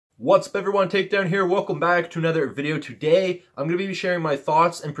What's up everyone, Takedown here. Welcome back to another video. Today, I'm going to be sharing my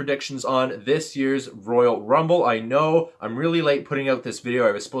thoughts and predictions on this year's Royal Rumble. I know I'm really late putting out this video.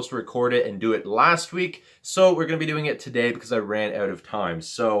 I was supposed to record it and do it last week, so we're going to be doing it today because I ran out of time.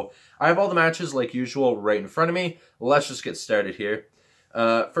 So, I have all the matches like usual right in front of me. Let's just get started here.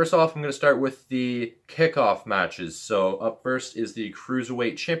 First off, I'm going to start with the kickoff matches. So up first is the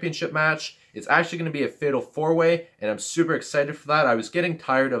Cruiserweight Championship match. It's actually going to be a fatal four-way, and I'm super excited for that. I was getting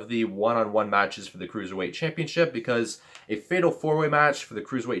tired of the one-on-one matches for the Cruiserweight Championship because a fatal four-way match for the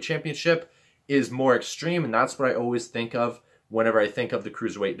Cruiserweight Championship is more extreme, and that's what I always think of whenever I think of the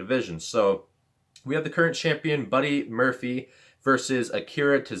Cruiserweight division. So we have the current champion, Buddy Murphy, versus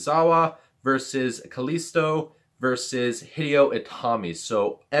Akira Tozawa, versus Kalisto, versus Hideo Itami.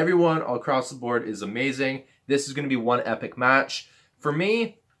 So everyone all across the board is amazing. This is going to be one epic match. For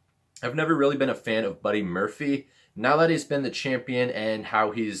me, I've never really been a fan of Buddy Murphy. Now that he's been the champion and how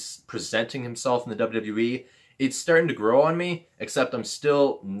he's presenting himself in the WWE, it's starting to grow on me, except I'm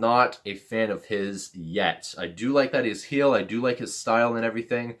still not a fan of his yet. I do like that he's heel, I do like his style and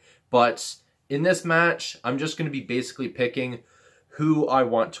everything, but in this match, I'm just going to be basically picking who I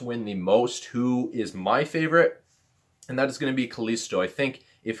want to win the most, who is my favorite, and that is going to be Kalisto. I think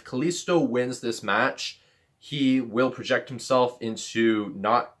if Kalisto wins this match, he will project himself into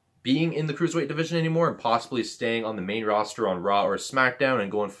not being in the Cruiserweight division anymore and possibly staying on the main roster on Raw or SmackDown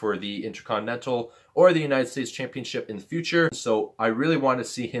and going for the Intercontinental or the United States Championship in the future. So I really want to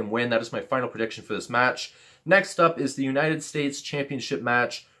see him win. That is my final prediction for this match. Next up is the United States Championship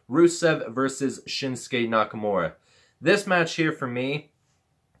match, Rusev versus Shinsuke Nakamura. This match here for me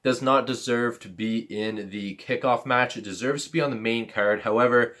does not deserve to be in the kickoff match. It deserves to be on the main card.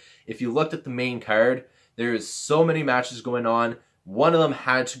 However, if you looked at the main card, there's so many matches going on. One of them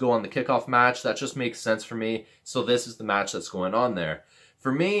had to go on the kickoff match. That just makes sense for me. So this is the match that's going on there.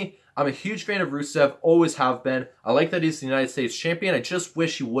 For me, I'm a huge fan of Rusev, always have been. I like that he's the United States Champion. I just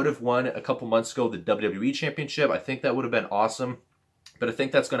wish he would have won a couple months ago the WWE Championship. I think that would have been awesome. But I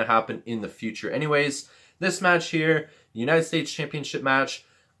think that's going to happen in the future. Anyways, this match here, the United States Championship match,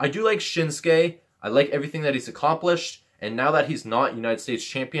 I do like Shinsuke. I like everything that he's accomplished. And now that he's not United States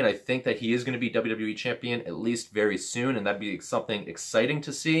Champion, I think that he is going to be WWE Champion at least very soon. And that'd be something exciting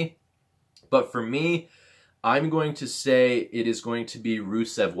to see. But for me, I'm going to say it is going to be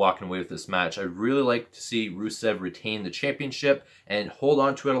Rusev walking away with this match. I really like to see Rusev retain the championship and hold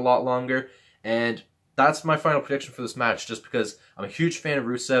on to it a lot longer. And that's my final prediction for this match, just because I'm a huge fan of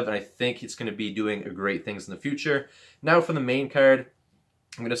Rusev and I think he's going to be doing great things in the future. Now for the main card,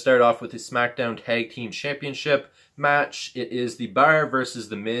 I'm going to start off with the SmackDown Tag Team Championship match. It is The Bar versus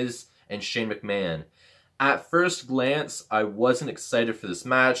The Miz and Shane McMahon. At first glance, I wasn't excited for this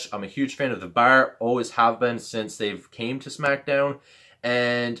match. I'm a huge fan of The Bar, always have been since they've came to SmackDown,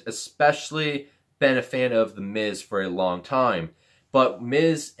 and especially been a fan of The Miz for a long time. But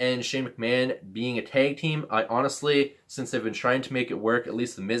Miz and Shane McMahon being a tag team, I honestly, since they've been trying to make it work, at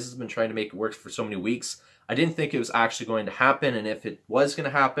least The Miz has been trying to make it work for so many weeks, I didn't think it was actually going to happen, and if it was going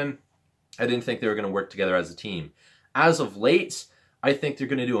to happen, I didn't think they were going to work together as a team. As of late, I think they're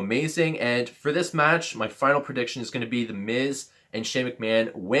going to do amazing, and for this match, my final prediction is going to be The Miz and Shane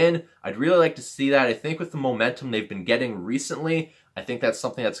McMahon win. I'd really like to see that. I think with the momentum they've been getting recently, I think that's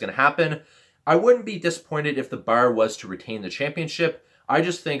something that's going to happen. I wouldn't be disappointed if The Bar was to retain the championship. I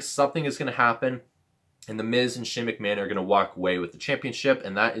just think something is going to happen, and The Miz and Shane McMahon are going to walk away with the championship,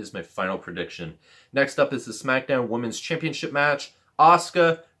 and that is my final prediction. Next up is the SmackDown Women's Championship match,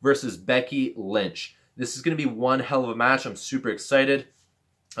 Asuka versus Becky Lynch. This is going to be one hell of a match. I'm super excited.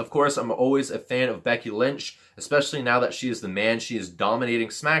 Of course, I'm always a fan of Becky Lynch, especially now that she is the man. She is dominating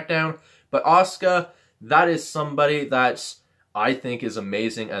SmackDown. But Asuka, that is somebody that I think is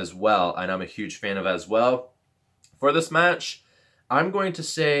amazing as well, and I'm a huge fan of as well. For this match, I'm going to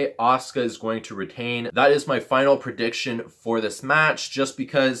say Asuka is going to retain. That is my final prediction for this match, just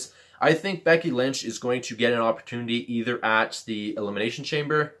because I think Becky Lynch is going to get an opportunity either at the Elimination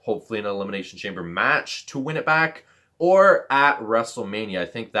Chamber, hopefully an Elimination Chamber match to win it back, or at WrestleMania. I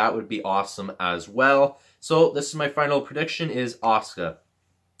think that would be awesome as well. So this is my final prediction, is Asuka.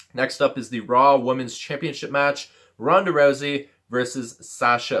 Next up is the Raw Women's Championship match, Ronda Rousey versus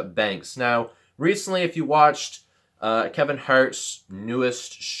Sasha Banks. Now, recently if you watched Kevin Hart's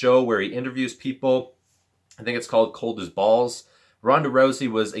newest show where he interviews people, I think it's called Cold as Balls, Ronda Rousey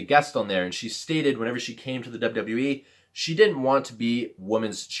was a guest on there, and she stated whenever she came to the WWE, she didn't want to be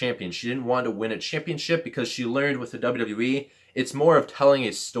women's champion. She didn't want to win a championship because she learned with the WWE, it's more of telling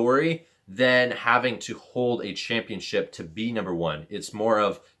a story than having to hold a championship to be number one. It's more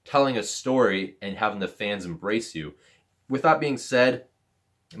of telling a story and having the fans embrace you. With that being said,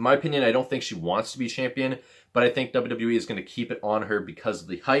 In my opinion, I don't think she wants to be champion, but I think WWE is going to keep it on her because of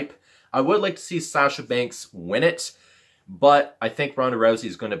the hype. I would like to see Sasha Banks win it, but I think Ronda Rousey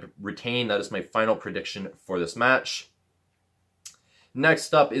is going to retain. That is my final prediction for this match.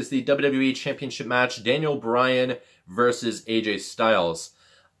 Next up is the WWE Championship match, Daniel Bryan versus AJ Styles.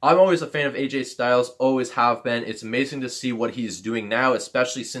 I'm always a fan of AJ Styles, always have been. It's amazing to see what he's doing now,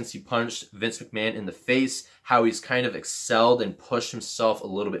 especially since he punched Vince McMahon in the face, how he's kind of excelled and pushed himself a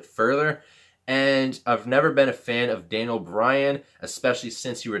little bit further. And I've never been a fan of Daniel Bryan, especially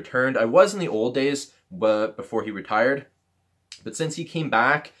since he returned. I was in the old days, but before he retired. But since he came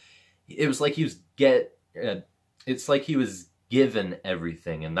back, it was like he was given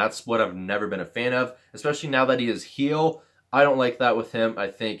everything, and that's what I've never been a fan of, especially now that he is heel. I don't like that with him. I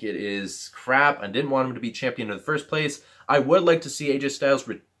think it is crap. I didn't want him to be champion in the first place. I would like to see AJ Styles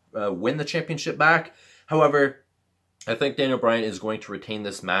win the championship back. However, I think Daniel Bryan is going to retain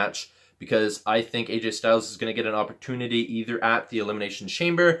this match because I think AJ Styles is going to get an opportunity either at the Elimination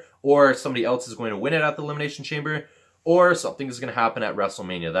Chamber, or somebody else is going to win it at the Elimination Chamber, or something is going to happen at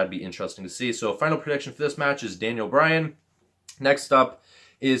WrestleMania. That'd be interesting to see. So final prediction for this match is Daniel Bryan. Next up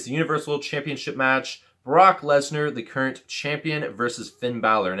is the Universal Championship match, Brock Lesnar, the current champion, versus Finn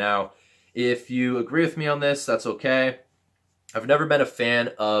Balor. Now, if you agree with me on this, that's okay. I've never been a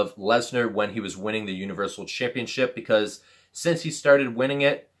fan of Lesnar when he was winning the Universal Championship because since he started winning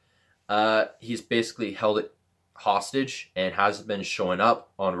it, he's basically held it hostage and hasn't been showing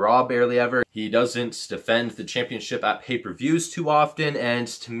up on Raw barely ever. He doesn't defend the championship at pay-per-views too often, and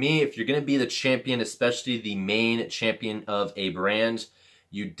to me, if you're going to be the champion, especially the main champion of a brand,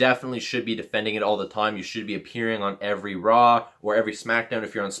 you definitely should be defending it all the time. You should be appearing on every Raw or every SmackDown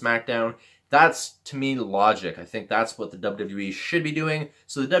if you're on SmackDown. That's, to me, logic. I think that's what the WWE should be doing.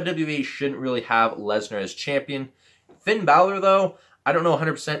 So the WWE shouldn't really have Lesnar as champion. Finn Balor, though, I don't know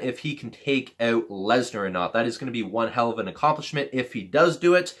 100% if he can take out Lesnar or not. That is going to be one hell of an accomplishment. If he does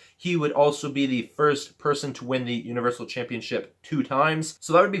do it, he would also be the first person to win the Universal Championship 2 times.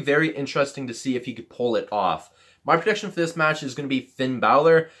 So that would be very interesting to see if he could pull it off. My prediction for this match is going to be Finn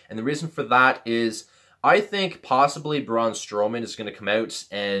Balor, and the reason for that is I think possibly Braun Strowman is going to come out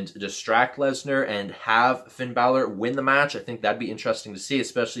and distract Lesnar and have Finn Balor win the match. I think that'd be interesting to see,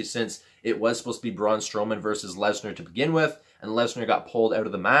 especially since it was supposed to be Braun Strowman versus Lesnar to begin with, and Lesnar got pulled out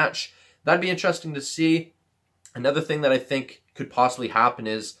of the match. That'd be interesting to see. Another thing that I think could possibly happen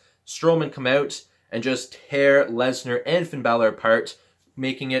is Strowman come out and just tear Lesnar and Finn Balor apart,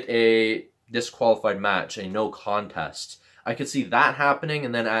 making it a disqualified match, a no contest. I could see that happening,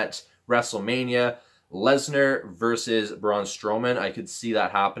 and then at WrestleMania, Lesnar versus Braun Strowman, I could see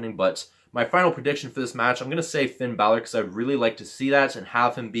that happening, but my final prediction for this match, I'm going to say Finn Balor because I'd really like to see that and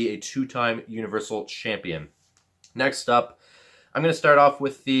have him be a 2-time Universal Champion. Next up, I'm going to start off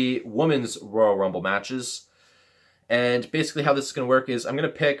with the Women's Royal Rumble matches. And basically how this is going to work is I'm going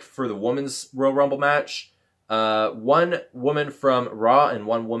to pick for the Women's Royal Rumble match, one woman from Raw and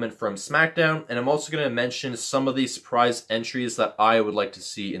one woman from SmackDown. And I'm also going to mention some of the surprise entries that I would like to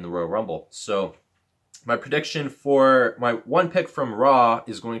see in the Royal Rumble. So my prediction for my one pick from Raw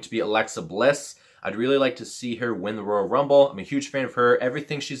is going to be Alexa Bliss. I'd really like to see her win the Royal Rumble. I'm a huge fan of her.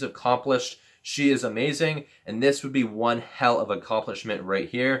 Everything she's accomplished, she is amazing. And this would be one hell of an accomplishment right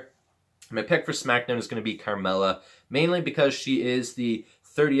here. My pick for SmackDown is going to be Carmella, mainly because she is the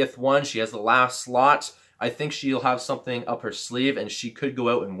 30th one. She has the last slot. I think she'll have something up her sleeve, and she could go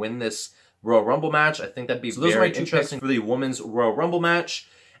out and win this Royal Rumble match. I think that'd be very interesting. Those are my 2 picks for the Women's Royal Rumble match.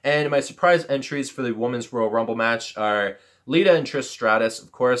 And my surprise entries for the Women's Royal Rumble match are Lita and Trish Stratus.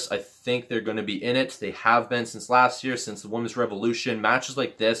 Of course, I think they're going to be in it. They have been since last year, since the Women's Revolution. Matches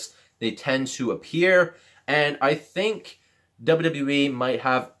like this, they tend to appear. And I think WWE might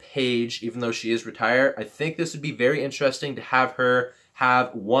have Paige, even though she is retired. I think this would be very interesting to have her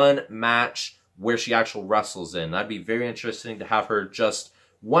have one match where she actually wrestles in. That'd be very interesting to have her just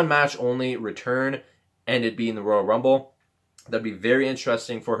one match only return, and it'd be in the Royal Rumble. That'd be very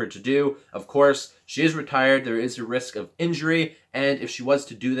interesting for her to do. Of course, she is retired. There is a risk of injury, and if she was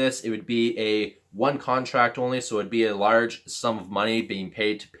to do this, it would be a one contract only, so it'd be a large sum of money being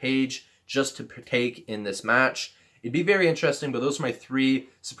paid to Paige just to partake in this match. It'd be very interesting, but those are my 3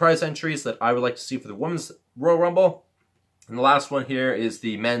 surprise entries that I would like to see for the Women's Royal Rumble. And the last one here is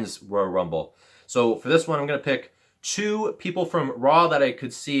the Men's Royal Rumble. So for this one, I'm going to pick 2 people from Raw that I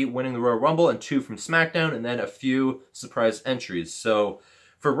could see winning the Royal Rumble and 2 from SmackDown, and then a few surprise entries. So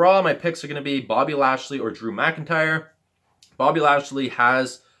for Raw, my picks are going to be Bobby Lashley or Drew McIntyre. Bobby Lashley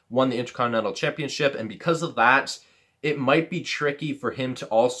has won the Intercontinental Championship, and because of that, it might be tricky for him to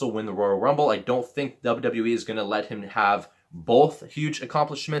also win the Royal Rumble. I don't think WWE is going to let him have both huge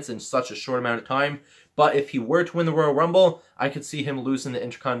accomplishments in such a short amount of time. But if he were to win the Royal Rumble, I could see him losing the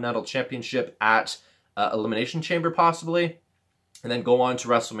Intercontinental Championship at Elimination Chamber possibly, and then go on to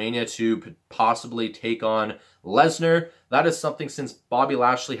WrestleMania to possibly take on Lesnar. That is something, since Bobby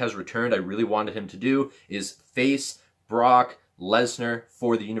Lashley has returned, I really wanted him to do, is face Brock Lesnar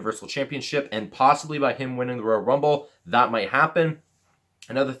for the Universal Championship, and possibly by him winning the Royal Rumble, that might happen.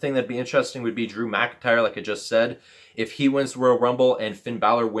 Another thing that'd be interesting would be Drew McIntyre, like I just said. If he wins the Royal Rumble and Finn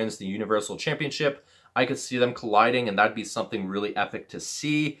Balor wins the Universal Championship, I could see them colliding, and that'd be something really epic to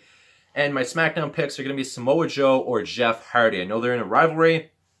see. And my SmackDown picks are going to be Samoa Joe or Jeff Hardy. I know they're in a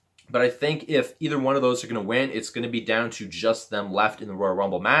rivalry, but I think if either one of those are going to win, it's going to be down to just them left in the Royal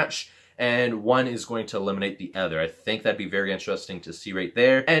Rumble match, and one is going to eliminate the other. I think that'd be very interesting to see right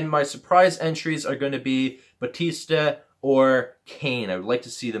there. And my surprise entries are going to be Batista or Kane. I would like to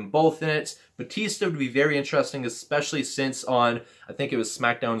see them both in it. Batista would be very interesting, especially since on, I think it was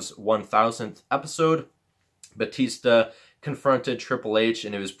SmackDown's 1000th episode, Batista confronted Triple H,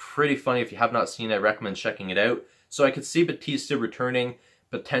 and it was pretty funny. If you have not seen it, I recommend checking it out. So I could see Batista returning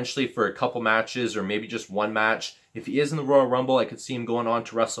potentially for a couple matches, or maybe just one match. If he is in the Royal Rumble, I could see him going on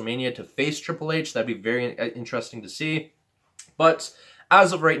to WrestleMania to face Triple H. That'd be very interesting to see. But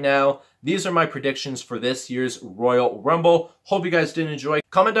as of right now, these are my predictions for this year's Royal Rumble. Hope you guys did enjoy.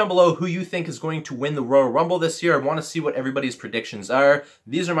 Comment down below who you think is going to win the Royal Rumble this year. I want to see what everybody's predictions are.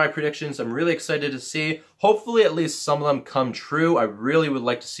 These are my predictions. I'm really excited to see. Hopefully at least some of them come true. I really would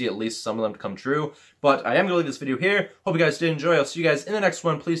like to see at least some of them come true. But I am going to leave this video here. Hope you guys did enjoy. I'll see you guys in the next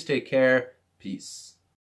one. Please take care. Peace.